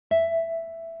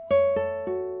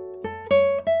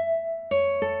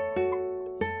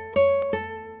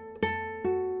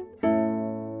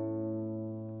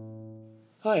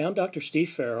Hi, I'm Dr. Steve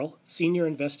Farrell, Senior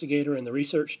Investigator in the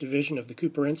Research Division of the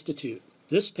Cooper Institute.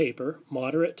 This paper,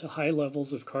 Moderate to High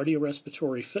Levels of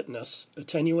Cardiorespiratory Fitness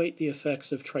Attenuate the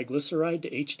Effects of Triglyceride to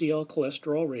HDL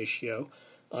Cholesterol Ratio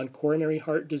on Coronary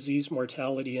Heart Disease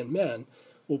Mortality in Men,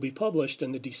 will be published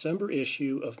in the December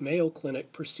issue of Mayo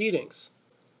Clinic Proceedings.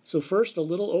 So first, a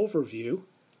little overview.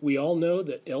 We all know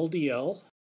that LDL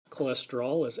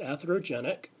cholesterol is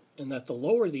atherogenic, and that the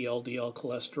lower the LDL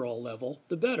cholesterol level,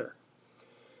 the better.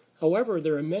 However,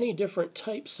 there are many different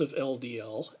types of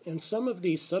LDL, and some of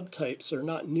these subtypes are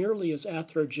not nearly as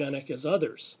atherogenic as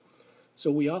others.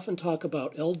 So we often talk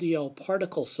about LDL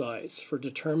particle size for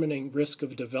determining risk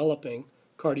of developing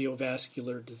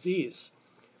cardiovascular disease.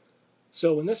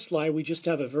 So in this slide, we just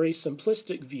have a very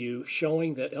simplistic view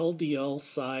showing that LDL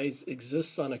size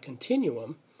exists on a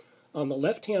continuum. On the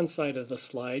left-hand side of the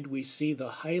slide, we see the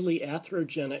highly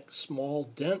atherogenic, small,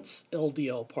 dense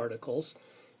LDL particles,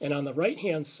 and on the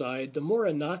right-hand side, the more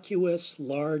innocuous,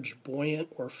 large, buoyant,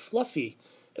 or fluffy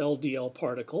LDL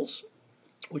particles,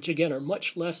 which again are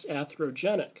much less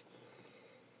atherogenic.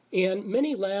 And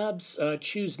many labs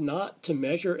choose not to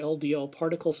measure LDL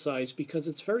particle size because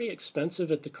it's very expensive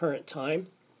at the current time.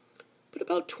 But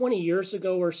about 20 years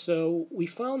ago or so, we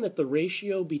found that the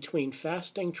ratio between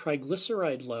fasting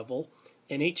triglyceride level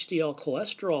and HDL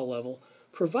cholesterol level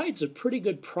provides a pretty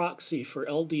good proxy for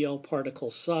LDL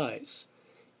particle size,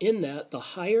 in that the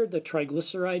higher the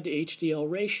triglyceride to HDL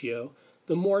ratio,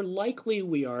 the more likely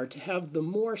we are to have the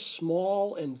more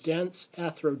small and dense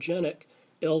atherogenic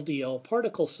LDL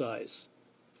particle size.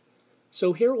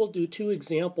 So here we'll do two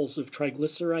examples of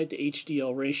triglyceride to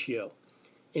HDL ratio.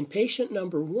 In patient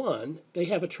number 1, they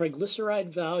have a triglyceride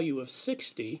value of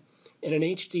 60 and an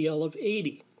HDL of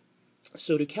 80.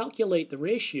 So to calculate the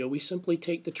ratio, we simply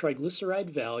take the triglyceride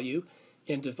value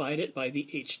and divide it by the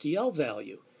HDL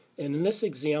value. And in this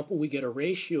example, we get a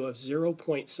ratio of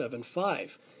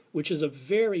 0.75, which is a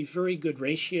very, very good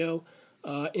ratio,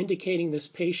 indicating this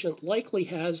patient likely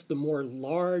has the more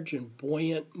large and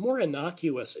buoyant, more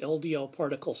innocuous LDL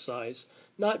particle size,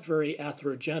 not very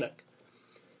atherogenic.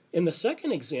 In the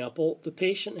second example, the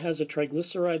patient has a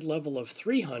triglyceride level of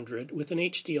 300 with an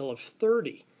HDL of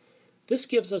 30. This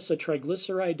gives us a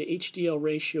triglyceride to HDL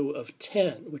ratio of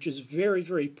 10, which is very,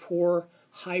 very poor,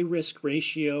 high-risk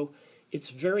ratio. It's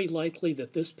very likely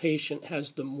that this patient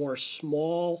has the more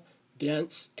small,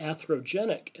 dense,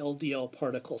 atherogenic LDL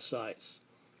particle size.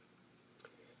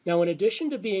 Now, in addition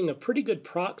to being a pretty good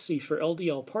proxy for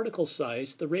LDL particle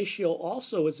size, the ratio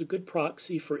also is a good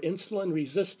proxy for insulin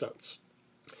resistance.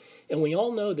 And we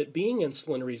all know that being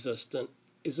insulin resistant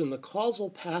is in the causal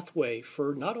pathway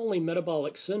for not only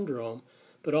metabolic syndrome,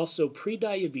 but also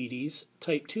prediabetes,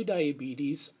 type 2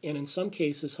 diabetes, and in some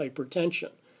cases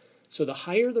hypertension. So the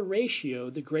higher the ratio,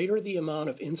 the greater the amount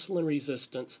of insulin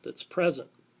resistance that's present.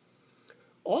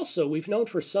 Also, we've known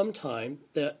for some time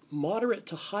that moderate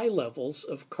to high levels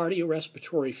of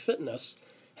cardiorespiratory fitness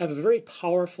have a very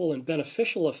powerful and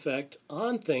beneficial effect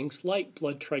on things like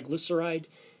blood triglyceride,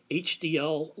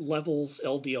 HDL levels,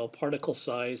 LDL particle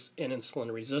size, and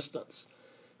insulin resistance.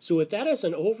 So with that as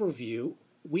an overview,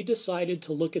 we decided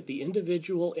to look at the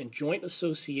individual and joint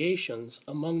associations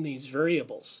among these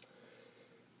variables.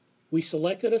 We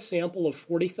selected a sample of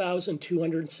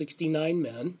 40,269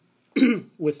 men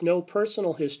with no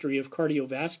personal history of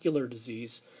cardiovascular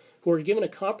disease who were given a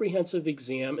comprehensive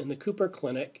exam in the Cooper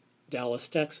Clinic, Dallas,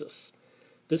 Texas.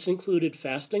 This included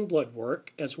fasting blood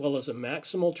work as well as a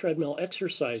maximal treadmill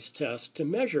exercise test to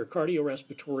measure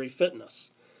cardiorespiratory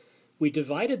fitness. We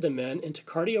divided the men into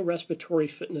cardiorespiratory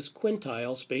fitness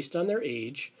quintiles based on their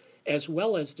age, as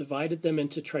well as divided them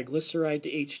into triglyceride to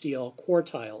HDL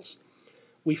quartiles.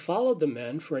 We followed the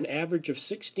men for an average of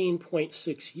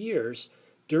 16.6 years,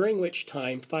 during which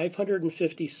time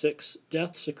 556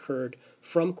 deaths occurred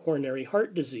from coronary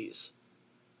heart disease.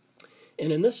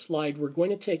 And in this slide, we're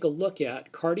going to take a look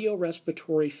at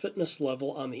cardiorespiratory fitness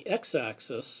level on the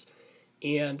x-axis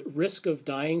and risk of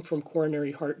dying from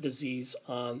coronary heart disease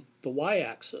on the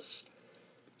y-axis.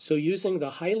 So using the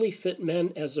highly fit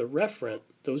men as a referent,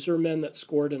 those are men that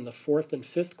scored in the 4th and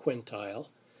 5th quintile,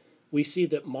 we see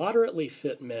that moderately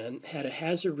fit men had a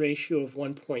hazard ratio of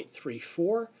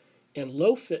 1.34, and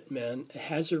low fit men a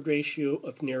hazard ratio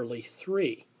of nearly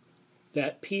 3.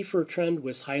 That P for trend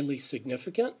was highly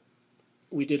significant.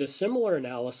 We did a similar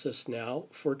analysis now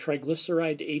for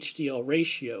triglyceride to HDL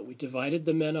ratio. We divided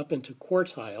the men up into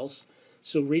quartiles.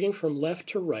 So reading from left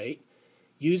to right,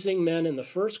 using men in the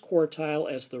first quartile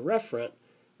as the referent,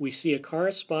 we see a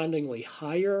correspondingly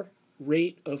higher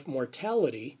rate of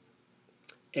mortality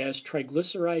as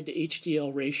triglyceride to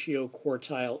HDL ratio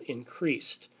quartile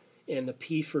increased. and the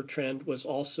P for trend was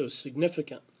also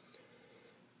significant.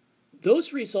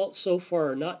 Those results so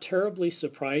far are not terribly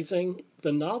surprising.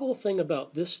 The novel thing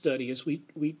about this study is we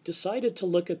decided to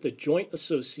look at the joint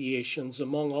associations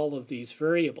among all of these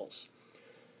variables.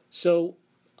 So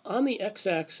on the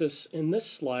x-axis in this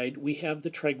slide, we have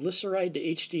the triglyceride to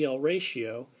HDL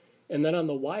ratio, and then on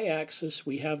the y-axis,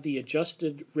 we have the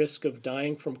adjusted risk of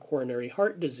dying from coronary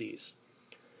heart disease.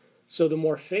 So the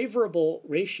more favorable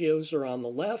ratios are on the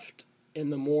left,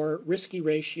 and the more risky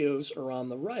ratios are on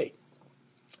the right.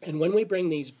 And when we bring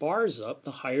these bars up,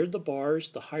 the higher the bars,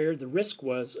 the higher the risk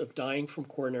was of dying from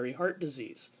coronary heart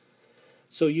disease.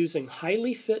 So using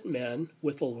highly fit men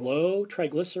with a low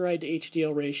triglyceride to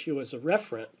HDL ratio as a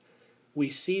referent, we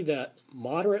see that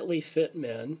moderately fit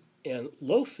men and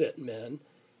low fit men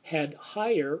had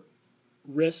higher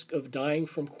risk of dying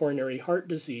from coronary heart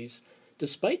disease,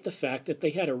 despite the fact that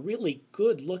they had a really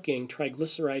good-looking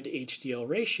triglyceride to HDL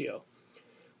ratio.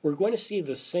 We're going to see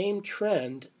the same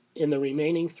trend in the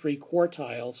remaining three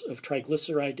quartiles of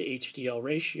triglyceride to HDL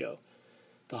ratio.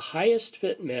 The highest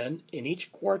fit men in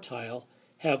each quartile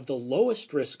have the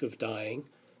lowest risk of dying,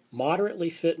 moderately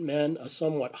fit men a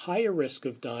somewhat higher risk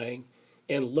of dying,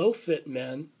 and low fit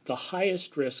men the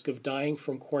highest risk of dying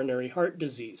from coronary heart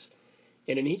disease.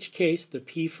 And in each case, the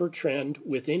P for trend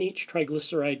within each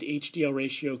triglyceride to HDL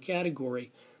ratio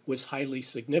category was highly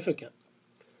significant.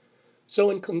 So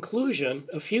in conclusion,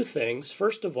 a few things.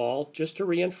 First of all, just to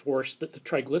reinforce that the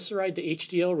triglyceride to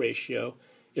HDL ratio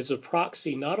is a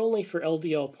proxy not only for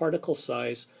LDL particle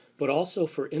size, but also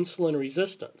for insulin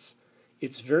resistance.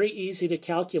 It's very easy to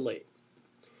calculate.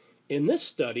 In this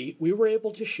study, we were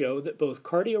able to show that both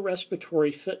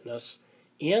cardiorespiratory fitness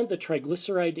and the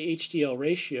triglyceride to HDL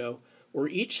ratio were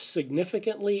each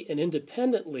significantly and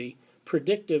independently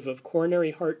predictive of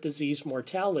coronary heart disease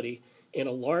mortality in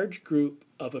a large group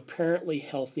of apparently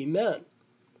healthy men.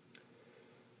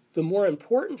 The more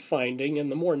important finding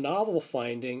and the more novel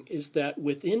finding is that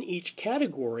within each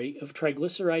category of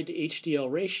triglyceride to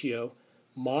HDL ratio,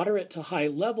 moderate to high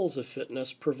levels of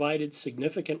fitness provided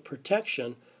significant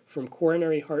protection from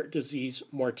coronary heart disease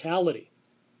mortality.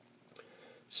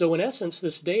 So in essence,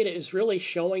 this data is really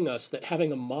showing us that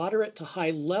having a moderate to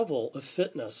high level of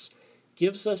fitness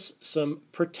gives us some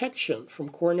protection from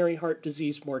coronary heart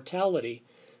disease mortality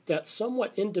that's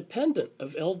somewhat independent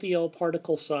of LDL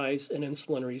particle size and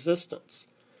insulin resistance.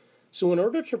 So in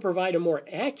order to provide a more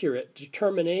accurate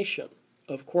determination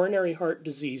of coronary heart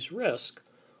disease risk,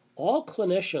 all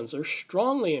clinicians are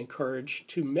strongly encouraged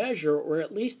to measure or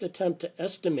at least attempt to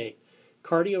estimate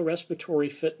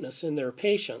cardiorespiratory fitness in their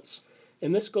patients,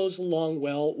 and this goes along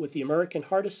well with the American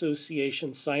Heart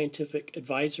Association scientific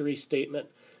advisory statement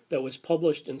that was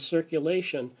published in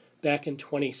Circulation back in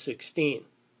 2016.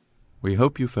 We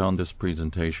hope you found this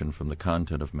presentation from the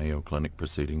content of Mayo Clinic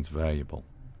Proceedings valuable.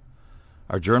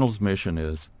 Our journal's mission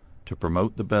is to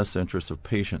promote the best interests of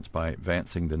patients by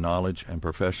advancing the knowledge and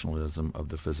professionalism of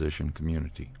the physician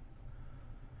community.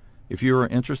 If you are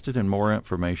interested in more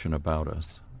information about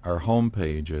us, our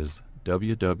homepage is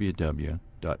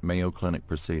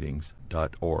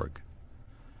www.mayoclinicproceedings.org.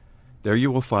 There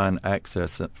you will find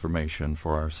access information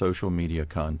for our social media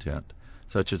content,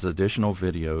 such as additional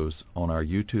videos on our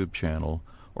YouTube channel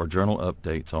or journal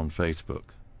updates on Facebook.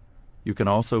 You can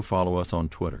also follow us on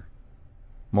Twitter.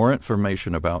 More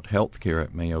information about healthcare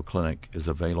at Mayo Clinic is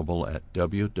available at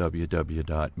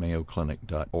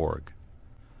www.mayoclinic.org.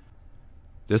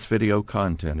 This video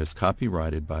content is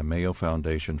copyrighted by Mayo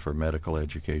Foundation for Medical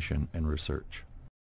Education and Research.